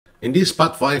In this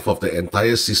part 5 of the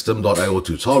entire Systeme.io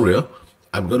tutorial,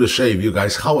 I'm going to share with you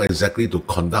guys how exactly to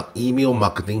conduct email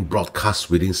marketing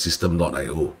broadcasts within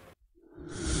Systeme.io.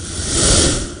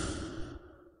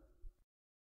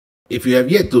 If you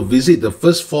have yet to visit the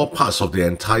first 4 parts of the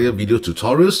entire video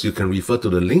tutorials, you can refer to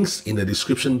the links in the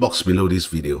description box below this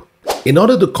video. In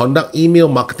order to conduct email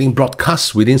marketing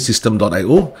broadcasts within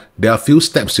Systeme.io, there are a few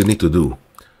steps you need to do.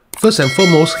 First and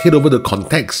foremost, head over to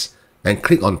Contacts and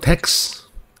click on Text.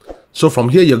 So from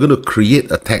here, you're going to create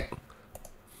a tag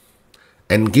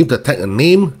and give the tag a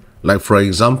name, like for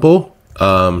example,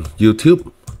 YouTube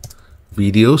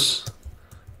videos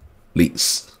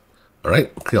leads. All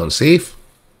right, click on Save.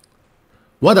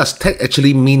 What does tag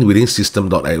actually mean within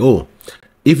Systeme.io?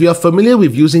 If you are familiar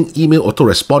with using email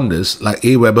autoresponders like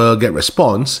Aweber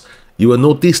GetResponse, you will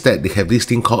notice that they have this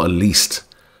thing called a list.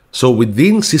 So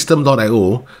within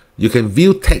Systeme.io, you can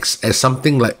view text as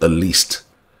something like a list.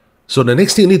 So the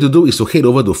next thing you need to do is to head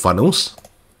over to Funnels.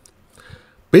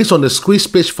 Based on the squeeze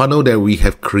page funnel that we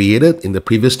have created in the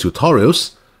previous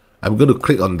tutorials, I'm going to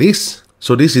click on this.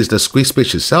 So this is the squeeze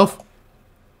page itself.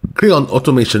 Click on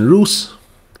Automation Rules.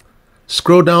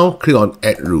 Scroll down, click on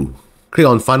Add Rule. Click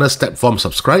on Funnel Step Form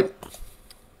Subscribe.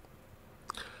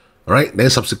 Alright, then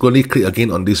subsequently click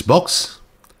again on this box.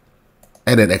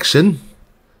 Add an action.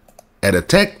 Add a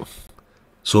tag.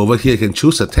 So over here you can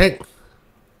choose a tag.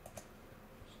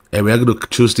 And we are going to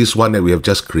choose this one that we have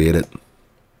just created.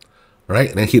 Right,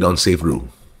 and then hit on Save Rule.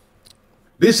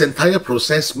 This entire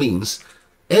process means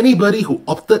anybody who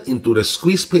opted into the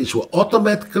squeeze page will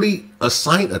automatically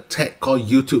assign a tag called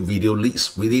YouTube video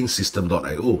leads within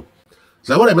Systeme.io.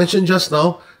 So like what I mentioned just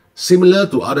now, similar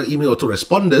to other email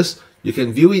autoresponders, you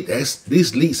can view it as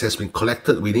this leads has been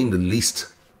collected within the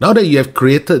list. Now that you have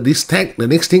created this tag, the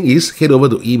next thing is head over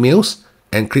to Emails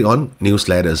and click on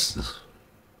Newsletters.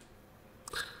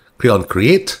 Click on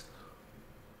Create.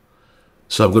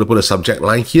 So I'm going to put a subject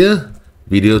line here,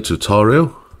 video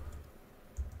tutorial,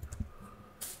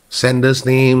 sender's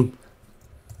name.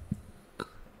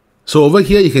 So over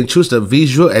here you can choose the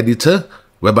visual editor,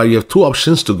 whereby you have 2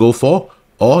 options to go for,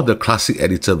 or the classic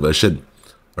editor version.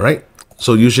 Alright,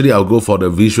 so usually I'll go for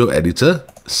the visual editor,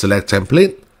 select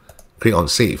template, click on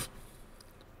Save.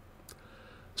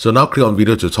 So now click on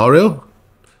video tutorial.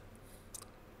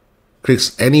 Click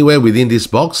anywhere within this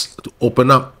box to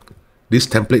open up this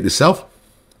template itself.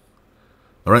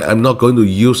 Alright, I'm not going to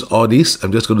use all these.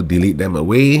 I'm just going to delete them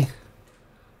away.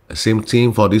 The same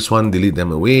thing for this one, delete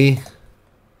them away.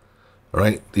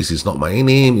 Alright, this is not my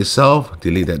name itself.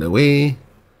 Delete that away.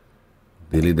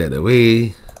 Delete that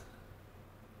away.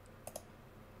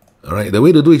 Alright, the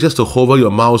way to do it is just to hover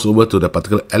your mouse over to the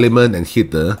particular element and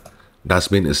hit the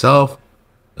dustbin itself.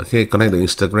 Okay, connect the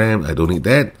Instagram. I don't need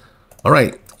that.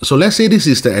 Alright. So let's say this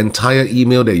is the entire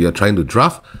email that you're trying to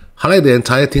draft. Highlight the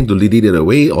entire thing to delete it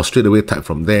away, or straight away type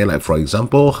from there. Like for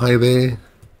example, hi there.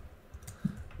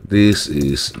 This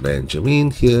is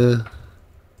Benjamin here.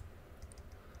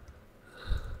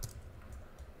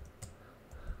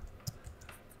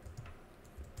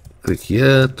 Click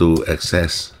here to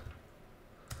access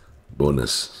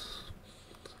bonus.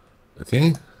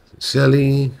 Okay,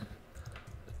 Sincerely,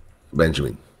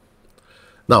 Benjamin.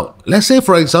 Now, let's say,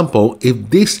 for example, if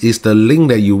this is the link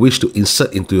that you wish to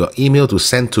insert into your email to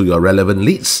send to your relevant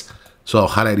leads. So I'll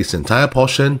highlight this entire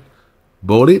portion,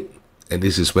 bold it, and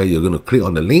this is where you're going to click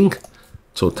on the link.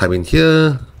 So type in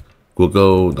here,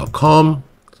 google.com.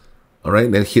 All right,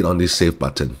 then hit on this Save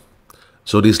button.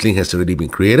 So this link has already been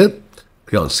created.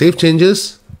 Click on Save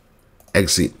Changes,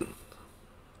 Exit.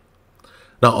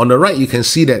 Now, on the right, you can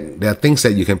see that there are things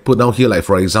that you can put down here, like,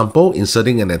 for example,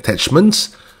 inserting an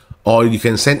attachment. Or you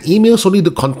can send emails only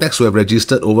to contacts who have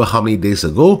registered over how many days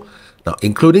ago. Now,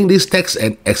 including this text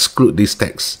and exclude this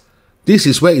text. This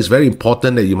is where it's very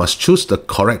important that you must choose the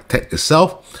correct tag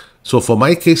itself. So for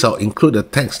my case, I'll include the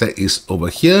text that is over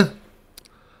here.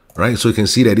 Right, so you can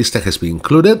see that this tag has been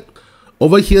included.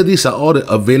 Over here, these are all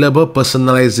the available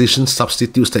personalization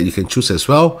substitutes that you can choose as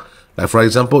well. Like for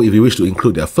example, if you wish to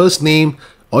include their first name,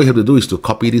 all you have to do is to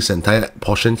copy this entire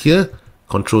portion here.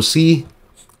 Control C.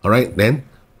 Alright, then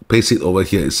paste it over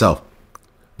here itself.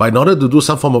 But in order to do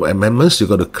some form of amendments, you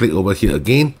got to click over here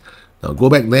again. Now go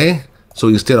back there. So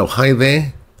instead of hi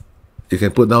there, you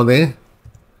can put down there,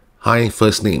 hi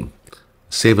first name.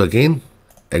 Save again,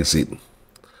 exit.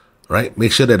 Right,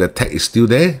 make sure that the tag is still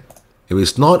there. If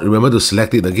it's not, remember to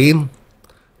select it again.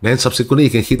 Then subsequently you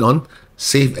can hit on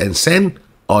save and send,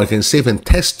 or you can save and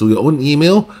test to your own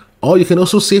email, or you can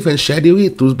also save and schedule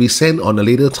it to be sent on a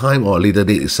later time or a later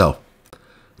date itself.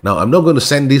 Now, I'm not going to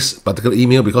send this particular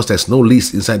email because there's no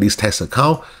list inside this test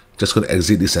account. Just going to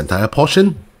exit this entire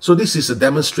portion. So this is a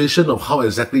demonstration of how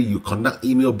exactly you conduct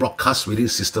email broadcasts within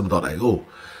Systeme.io.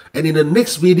 And in the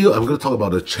next video, I'm going to talk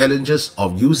about the challenges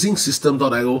of using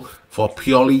Systeme.io for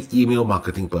purely email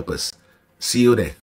marketing purpose. See you there.